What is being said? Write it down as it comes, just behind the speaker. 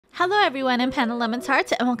Hello everyone, I'm Panda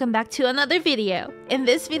and welcome back to another video. In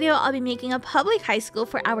this video, I'll be making a public high school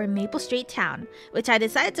for our Maple Street town, which I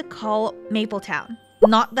decided to call Mapletown.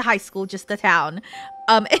 Not the high school, just the town.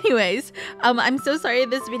 I'm so sorry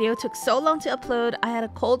this video took so long to upload. I had a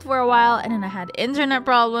cold for a while and then I had internet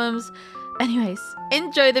problems. Anyways,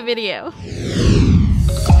 enjoy the video.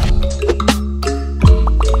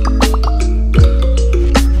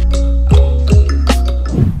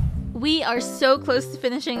 We are so close to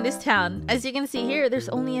finishing this town. As you can see here, there's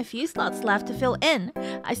only a few slots left to fill in.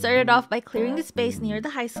 I started off by clearing the space near the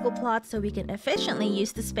high school plot so we can efficiently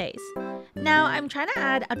use the space. Now, I'm trying to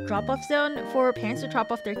add a drop-off zone for parents to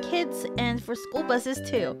drop off their kids and for school buses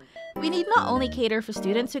too. We need not only cater for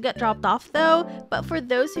students who get dropped off though, but for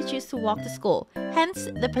those who choose to walk to school, hence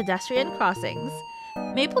the pedestrian crossings.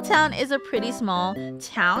 Mapletown is a pretty small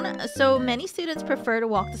town, so many students prefer to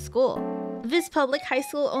walk to school. This public high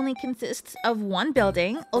school only consists of one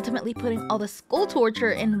building, ultimately putting all the school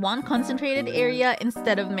torture in one concentrated area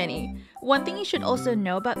instead of many. One thing you should also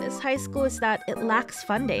know about this high school is that it lacks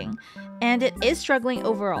funding, and it is struggling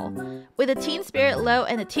overall. With the teen spirit low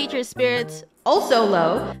and the teacher spirits also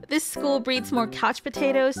low, this school breeds more couch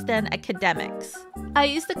potatoes than academics. I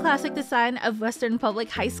used the classic design of Western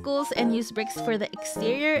public high schools and used bricks for the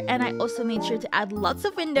exterior, and I also made sure to add lots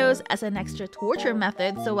of windows as an extra torture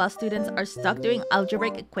method, so while students are stuck doing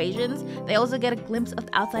algebraic equations, they also get a glimpse of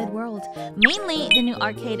the outside world, mainly the new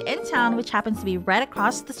arcade in town, which happens to be right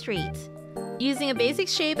across the street. Using a basic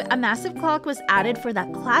shape, a massive clock was added for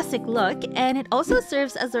that classic look, and it also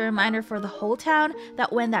serves as a reminder for the whole town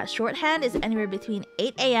that when that shorthand is anywhere between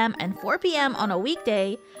 8 AM and 4 PM on a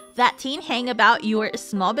weekday, that teen hangabout your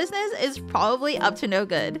small business is probably up to no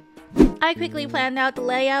good. I quickly planned out the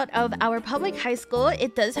layout of our public high school.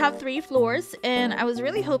 It does have 3 floors, and I was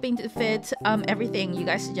really hoping to fit everything you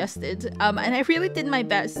guys suggested. And I really did my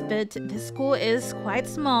best, but the school is quite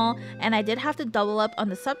small, and I did have to double up on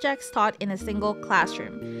the subjects taught in a single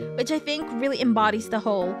classroom, which I think really embodies the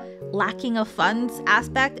whole lacking of funds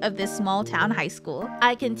aspect of this small town high school.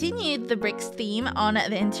 I continued the bricks theme on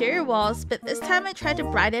the interior walls, but this time I tried to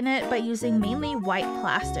brighten it by using mainly white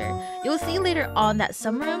plaster. You'll see later on that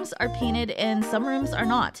some rooms are painted and some rooms are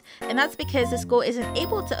not, and that's because the school isn't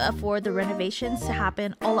able to afford the renovations to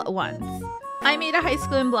happen all at once. I made a high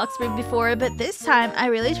school in Bloxburg before, but this time I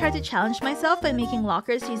really tried to challenge myself by making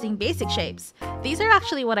lockers using basic shapes. These are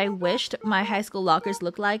actually what I wished my high school lockers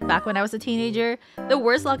looked like back when I was a teenager. The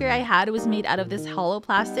worst locker I had was made out of this hollow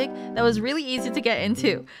plastic that was really easy to get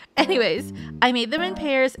into. Anyways, I made them in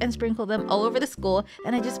pairs and sprinkled them all over the school,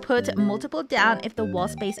 and I just put multiple down if the wall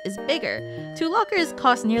space is bigger. 2 lockers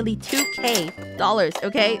cost nearly $2,000,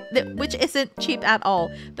 okay? Which isn't cheap at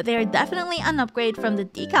all, but they are definitely an upgrade from the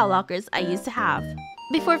decal lockers I used to have.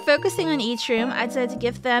 Before focusing on each room, I decided to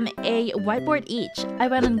give them a whiteboard each. I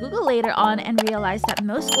went on Google later on and realized that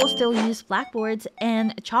most schools still use blackboards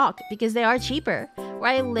and chalk because they are cheaper.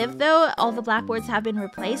 Where I live though, all the blackboards have been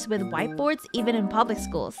replaced with whiteboards even in public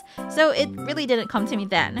schools. So it really didn't come to me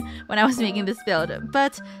then when I was making this build,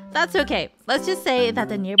 but that's okay. Let's just say that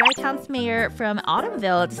the nearby town's mayor from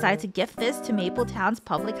Autumnville decided to gift this to Mapletown's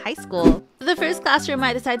public high school. The first classroom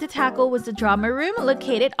I decided to tackle was the drama room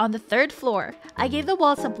located on the 3rd floor. I gave the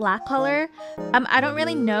walls a black color. I don't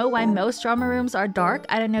really know why most drama rooms are dark.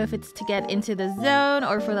 I don't know if it's to get into the zone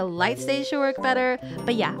or for the light stage to work better,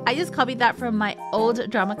 but yeah, I just copied that from my old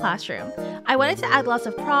drama classroom. I wanted to add lots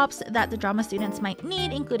of props that the drama students might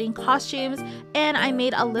need, including costumes, and I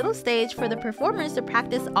made a little stage for the performers to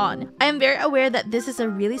practice on. I am very aware that this is a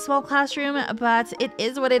really small classroom, but it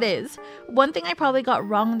is what it is. One thing I probably got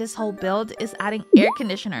wrong in this whole build is adding air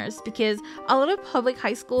conditioners, because a lot of public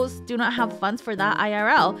high schools do not have funds for that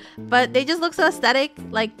IRL, but they just look so aesthetic,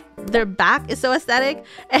 like their back is so aesthetic,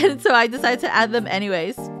 and so I decided to add them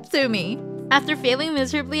anyways. Sue me. After failing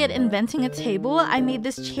miserably at inventing a table, I made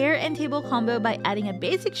this chair and table combo by adding a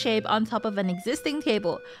basic shape on top of an existing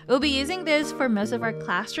table. We'll be using this for most of our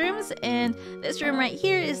classrooms, and this room right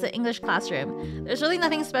here is the English classroom. There's really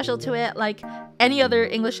nothing special to it like any other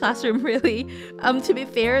English classroom really. To be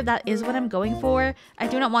fair, that is what I'm going for. I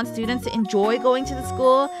do not want students to enjoy going to the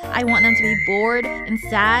school. I want them to be bored and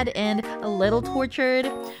sad and a little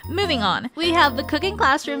tortured. Moving on, we have the cooking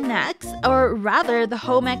classroom next, or rather the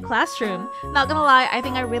home ec classroom. Not gonna lie, I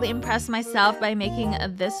think I really impressed myself by making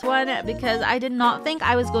this one because I did not think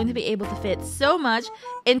I was going to be able to fit so much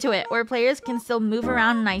into it where players can still move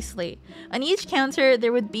around nicely. On each counter,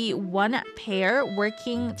 there would be one pair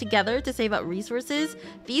working together to save up resources.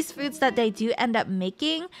 These foods that they do end up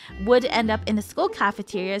making would end up in the school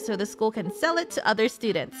cafeteria so the school can sell it to other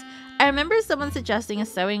students. I remember someone suggesting a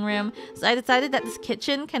sewing room, so I decided that this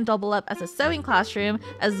kitchen can double up as a sewing classroom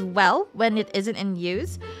as well when it isn't in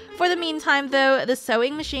use. For the meantime though, the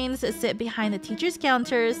sewing machines sit behind the teacher's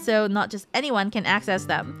counters, so not just anyone can access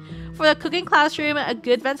them. For the cooking classroom, a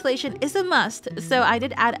good ventilation is a must, so I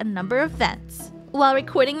did add a number of vents. While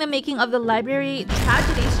recording the making of the library,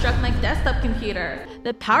 tragedy struck my desktop computer.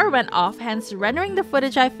 The power went off, hence rendering the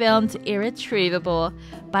footage I filmed irretrievable.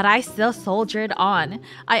 But I still soldiered on.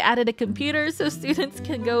 I added a computer so students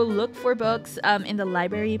can go look for books in the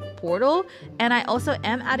library portal, and I also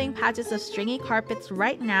am adding patches of stringy carpets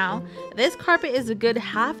right now. This carpet is a good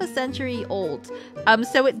half a century old,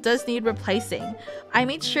 so it does need replacing. I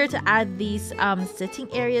made sure to add these sitting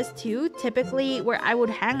areas too, typically where I would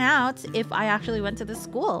hang out if I actually went to the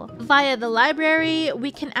school. Via the library,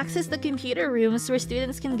 we can access the computer rooms where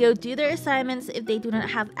students can go do their assignments if they do not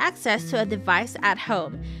have access to a device at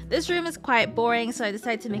home. This room is quite boring, so I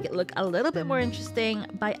decided to make it look a little bit more interesting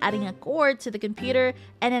by adding a cord to the computer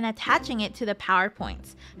and then attaching it to the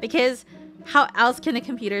PowerPoints. Because how else can the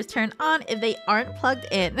computers turn on if they aren't plugged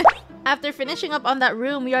in? After finishing up on that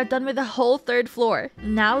room, we are done with the whole 3rd floor.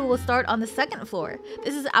 Now we will start on the 2nd floor.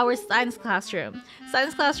 This is our science classroom.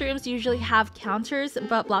 Science classrooms usually have counters,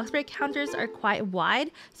 but Bloxburg counters are quite wide,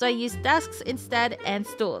 so I used desks instead and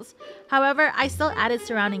stools. However, I still added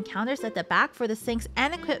surrounding counters at the back for the sinks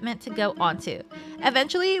and equipment to go onto.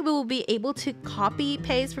 Eventually, we will be able to copy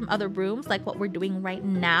paste from other rooms like what we're doing right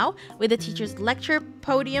now with the teacher's lecture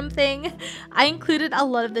podium thing. I included a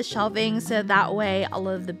lot of the shelving so that way a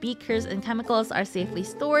lot of the beakers and chemicals are safely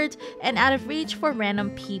stored and out of reach for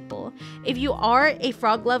random people. If you are a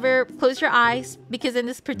frog lover, close your eyes because in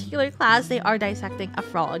this particular class they are dissecting a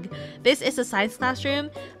frog. This is a science classroom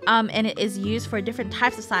and it is used for different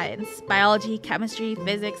types of science: biology, chemistry,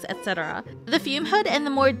 physics, etc. The fume hood and the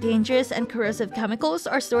more dangerous and corrosive chemicals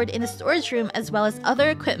are stored in the storage room as well as other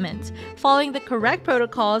equipment. Following the correct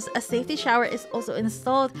protocols, a safety shower is also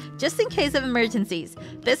installed just in case of emergencies.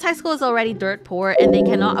 This high school is already dirt poor and they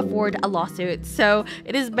cannot afford a lawsuit, so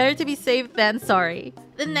it is better to be safe than sorry.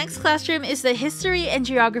 The next classroom is the history and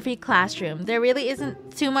geography classroom. There really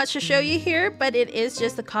isn't too much to show you here, but it is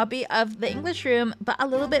just a copy of the English room, but a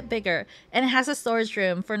little bit bigger, and it has a storage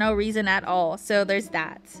room for no reason at all, so there's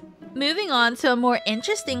that. Moving on to a more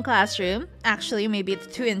interesting classroom. Actually, maybe it's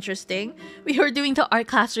too interesting. We are doing the art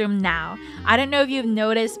classroom now. I don't know if you've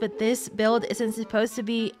noticed, but this build isn't supposed to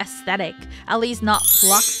be aesthetic. At least not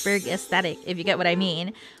Bloxburg aesthetic, if you get what I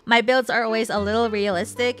mean. My builds are always a little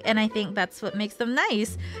realistic, and I think that's what makes them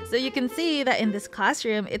nice. So you can see that in this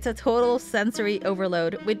classroom, it's a total sensory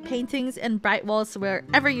overload with paintings and bright walls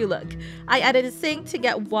wherever you look. I added a sink to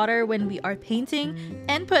get water when we are painting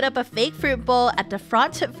and put up a fake fruit bowl at the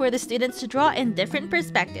front for the students to draw in different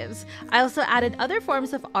perspectives. I also added other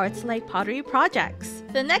forms of arts like pottery projects.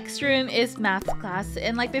 The next room is math class,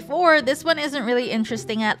 and like before, this one isn't really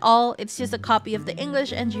interesting at all. It's just a copy of the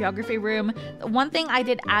English and geography room. The one thing I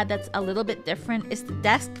did add that's a little bit different is the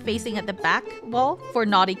desk facing at the back wall for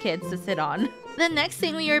naughty kids to sit on. The next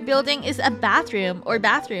thing we are building is a bathroom, or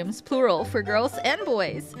bathrooms, plural, for girls and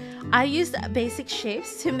boys. I used basic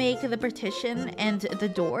shapes to make the partition and the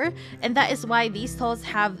door, and that is why these stalls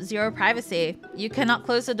have zero privacy. You cannot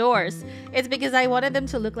close the doors. It's because I wanted them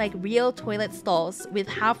to look like real toilet stalls with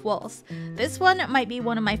half walls. This one might be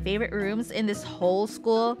one of my favorite rooms in this whole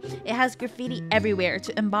school. It has graffiti everywhere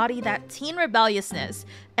to embody that teen rebelliousness,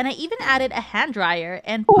 and I even added a hand dryer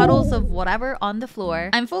and puddles of whatever on the floor.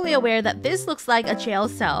 I'm fully aware that this looks like a jail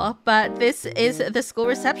cell, but this is the school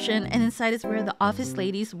reception, and inside is where the office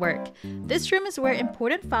ladies work. This room is where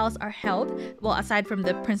important files are held, well, aside from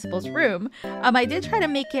the principal's room. I did try to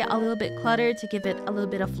make it a little bit cluttered to give it a little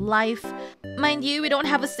bit of life. Mind you, we don't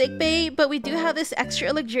have a sick bay, but we do have this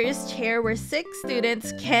extra luxurious chair where 6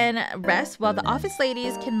 students can rest while the office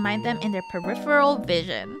ladies can mind them in their peripheral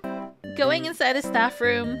vision. Going inside the staff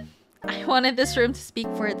room, I wanted this room to speak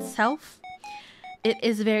for itself. It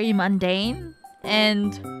is very mundane,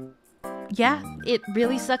 and yeah, it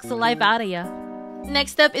really sucks the life out of you.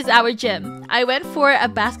 Next up is our gym. I went for a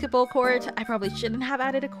basketball court. I probably shouldn't have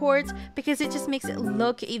added a court because it just makes it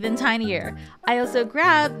look even tinier. I also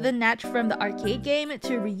grabbed the net from the arcade game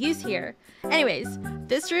to reuse here. Anyways,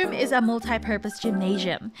 this room is a multi-purpose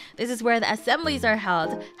gymnasium. This is where the assemblies are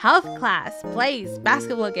held, health class, plays,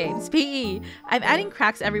 basketball games, PE. I'm adding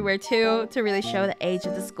cracks everywhere too to really show the age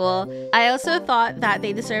of the school. I also thought that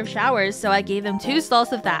they deserve showers, so I gave them 2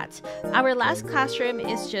 stalls of that. Our last classroom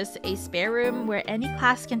is just a spare room where any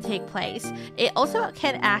class can take place. It also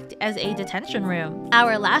can act as a detention room.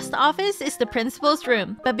 Our last office is the principal's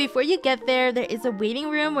room, but before you get there, there is a waiting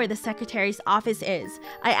room where the secretary's office is.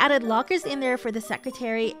 I added lockers in there for the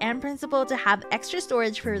secretary and principal to have extra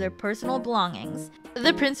storage for their personal belongings.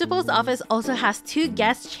 The principal's office also has 2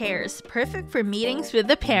 guest chairs, perfect for meetings with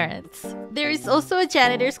the parents. There is also a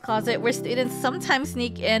janitor's closet where students sometimes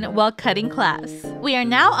sneak in while cutting class. We are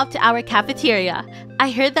now up to our cafeteria. I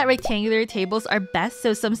heard that rectangular tables are best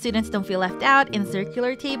so some students don't feel left out in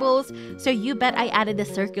circular tables, so you bet I added the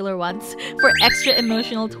circular ones for extra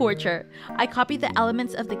emotional torture. I copied the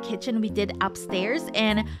elements of the kitchen we did upstairs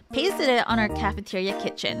and pasted it on our cafeteria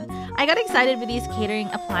kitchen. I got excited with these catering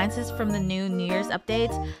appliances from the new New Year's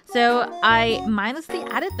update, so I mindlessly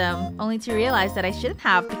added them, only to realize that I shouldn't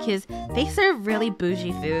have because they serve really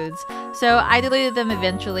bougie foods. So I deleted them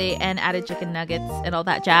eventually and added chicken nuggets and all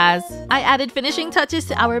that jazz. I added finishing touches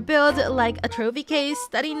to our build like a trophy case,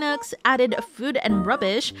 study nooks, added food and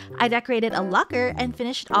rubbish, I decorated a locker, and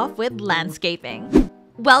finished off with landscaping.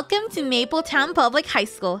 Welcome to Mapletown Public High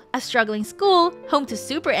School, a struggling school home to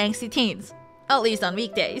super angsty teens, at least on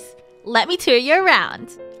weekdays. Let me tour you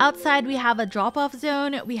around. Outside we have a drop-off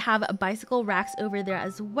zone, we have bicycle racks over there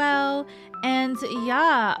as well, and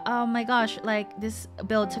yeah, oh my gosh, like this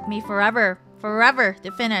build took me forever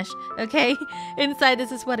to finish, okay? Inside,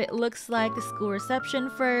 this is what it looks like. The school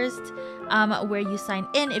reception first, where you sign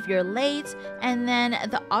in if you're late, and then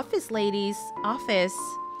the office lady's office.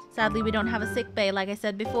 Sadly, we don't have a sick bay like I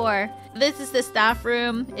said before. This is the staff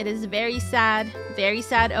room. It is very sad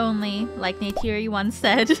only, like Neytiri once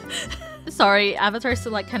said. Sorry, Avatar's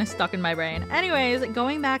still like kind of stuck in my brain. Anyways,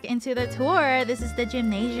 going back into the tour, this is the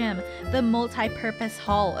gymnasium, the multi-purpose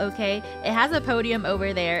hall, okay? It has a podium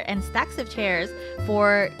over there and stacks of chairs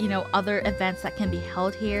for, you know, other events that can be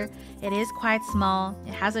held here. It is quite small.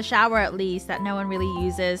 It has a shower at least that no one really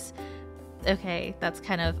uses. Okay, that's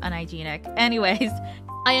kind of unhygienic. Anyways,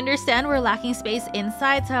 I understand we're lacking space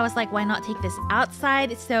inside, so I was like, why not take this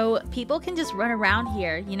outside so people can just run around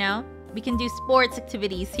here, you know? We can do sports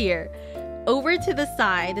activities here. Over to the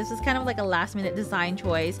side, this is kind of like a last minute design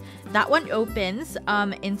choice. That one opens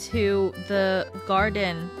into the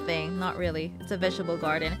garden thing. Not really, it's a vegetable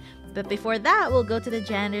garden. But before that, we'll go to the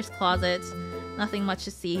janitor's closet. Nothing much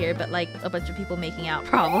to see here, but like a bunch of people making out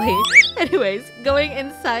probably. Anyways, going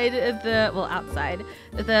inside the, well, outside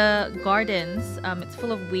the gardens, it's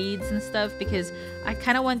full of weeds and stuff because I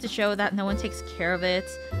kind of want to show that no one takes care of it.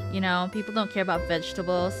 You know, people don't care about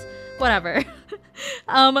vegetables. Whatever.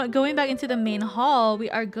 Going back into the main hall, we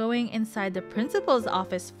are going inside the principal's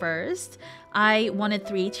office first. I wanted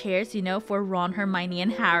 3 chairs, you know, for Ron, Hermione,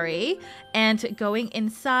 and Harry. And going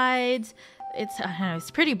inside, it's, I don't know, it's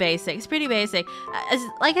pretty basic. It's pretty basic.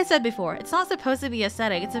 Like I said before, it's not supposed to be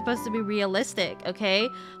aesthetic. It's supposed to be realistic, okay?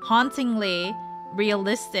 Hauntingly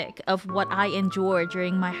realistic of what I endured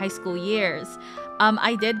during my high school years.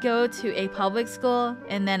 I did go to a public school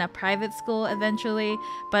and then a private school eventually,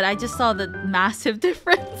 but I just saw the massive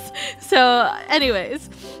difference. So anyways,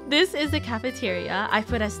 this is the cafeteria. I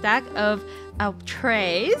put a stack of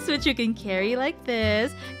trays which you can carry like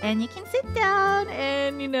this, and you can sit down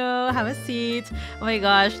and, you know, have a seat. Oh my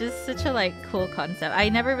gosh, this is such a like cool concept. I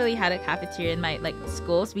never really had a cafeteria in my like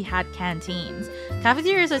schools. We had canteens.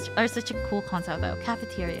 Cafeterias are such a cool concept though.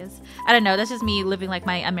 Cafeterias, I don't know, that's just me living like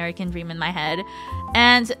my American dream in my head.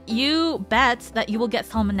 And you bet that you will get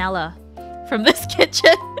salmonella from this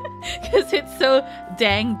kitchen because it's so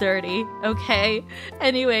dang dirty, okay?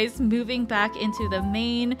 Anyways, moving back into the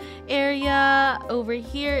main area, over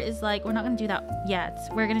here is like, we're not gonna do that yet.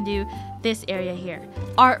 We're gonna do this area here.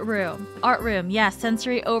 Art room, yeah,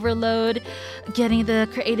 sensory overload, getting the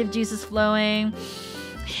creative juices flowing.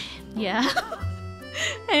 Yeah.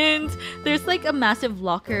 And there's like a massive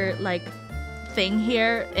locker like thing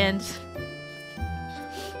here, and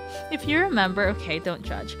if you remember, okay, don't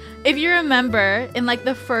judge. If you remember, in like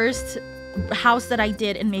the first house that I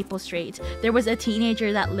did in Maple Street, there was a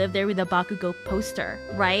teenager that lived there with a Bakugo poster,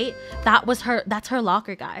 right? That's her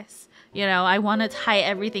locker, guys. You know, I want to tie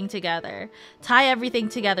everything together. Tie everything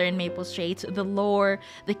together in Maple Street. The lore,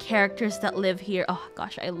 the characters that live here. Oh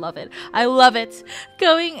gosh, I love it. I love it.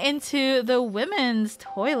 Going into the women's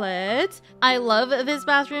toilet. I love this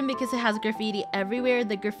bathroom because it has graffiti everywhere.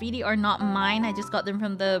 The graffiti are not mine. I just got them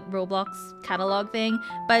from the Roblox catalog thing.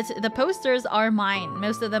 But the posters are mine.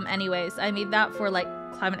 Most of them anyways. I made that for like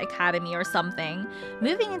Climate Academy or something.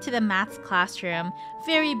 Moving into the maths classroom,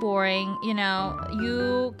 very boring. You know,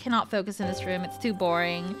 you cannot focus in this room. It's too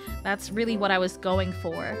boring. That's really what I was going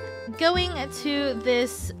for. Going to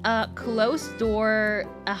this closed door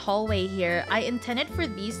hallway here, I intended for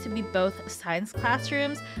these to be both science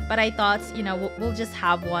classrooms, but I thought, you know, we'll just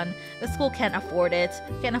have one. The school can't afford it.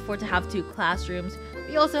 Can't afford to have 2 classrooms.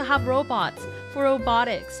 We also have robots for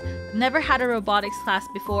robotics. Never had a robotics class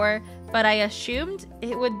before, but I assumed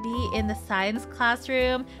it would be in the science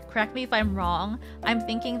classroom. Correct me if I'm wrong. I'm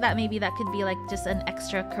thinking that maybe that could be like just an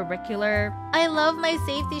extracurricular. I love my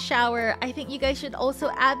safety shower. I think you guys should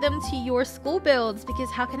also add them to your school builds,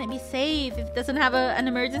 because how can it be safe if it doesn't have an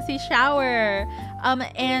emergency shower?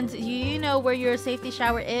 And you know where your safety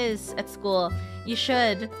shower is at school. You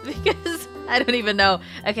should, because I don't even know.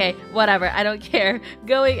 Okay, whatever, I don't care.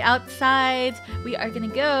 Going outside, we are gonna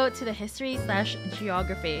go to the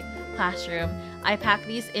history/geography classroom. I packed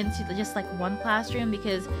these into just like one classroom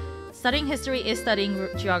because studying history is studying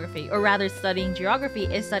geography, or rather studying geography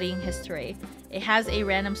is studying history. It has a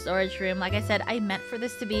random storage room. Like I said, I meant for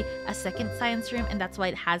this to be a second science room, and that's why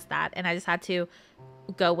it has that, and I just had to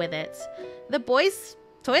go with it. The boys'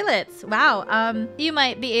 toilets, wow. You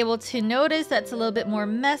might be able to notice that's a little bit more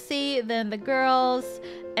messy than the girls.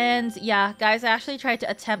 And yeah, guys, I actually tried to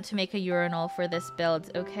attempt to make a urinal for this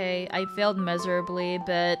build, okay? I failed miserably,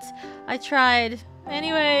 but I tried.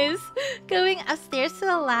 Anyways, going upstairs to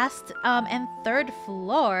the last and 3rd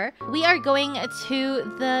floor, we are going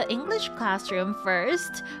to the English classroom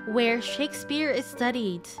first, where Shakespeare is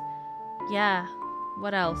studied. Yeah,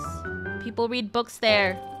 what else? People read books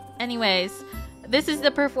there. Anyways, this is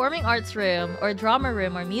the performing arts room, or drama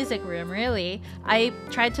room, or music room, really. I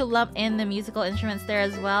tried to lump in the musical instruments there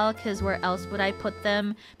as well, because where else would I put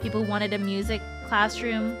them? People wanted a music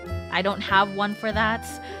classroom. I don't have one for that.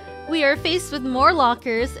 We are faced with more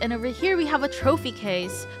lockers, and over here we have a trophy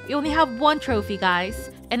case. We only have one trophy,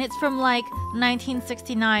 guys, and it's from like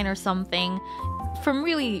 1969 or something. From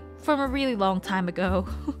a really long time ago.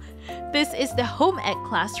 This is the home ec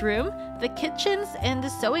classroom, the kitchens, and the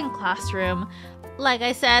sewing classroom. Like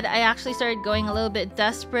I said, I actually started going a little bit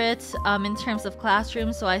desperate in terms of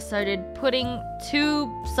classrooms, so I started putting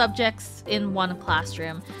 2 subjects in one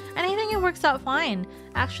classroom. And I think it works out fine.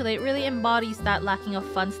 Actually, it really embodies that lacking of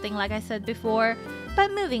funds thing like I said before.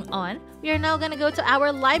 But moving on, we are now gonna go to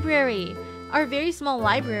our library. Our very small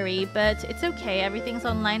library, but it's okay, everything's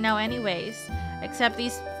online now anyways. Except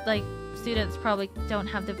these, like, students probably don't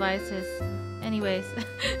have devices. Anyways,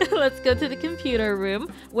 let's go to the computer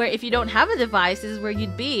room, where if you don't have a device, this is where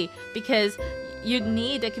you'd be, because you'd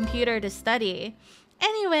need a computer to study.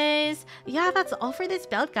 Anyways, yeah, that's all for this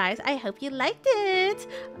build, guys. I hope you liked it.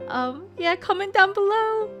 Yeah, comment down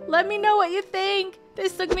below. Let me know what you think.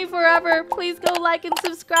 This took me forever. Please go like and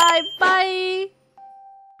subscribe. Bye!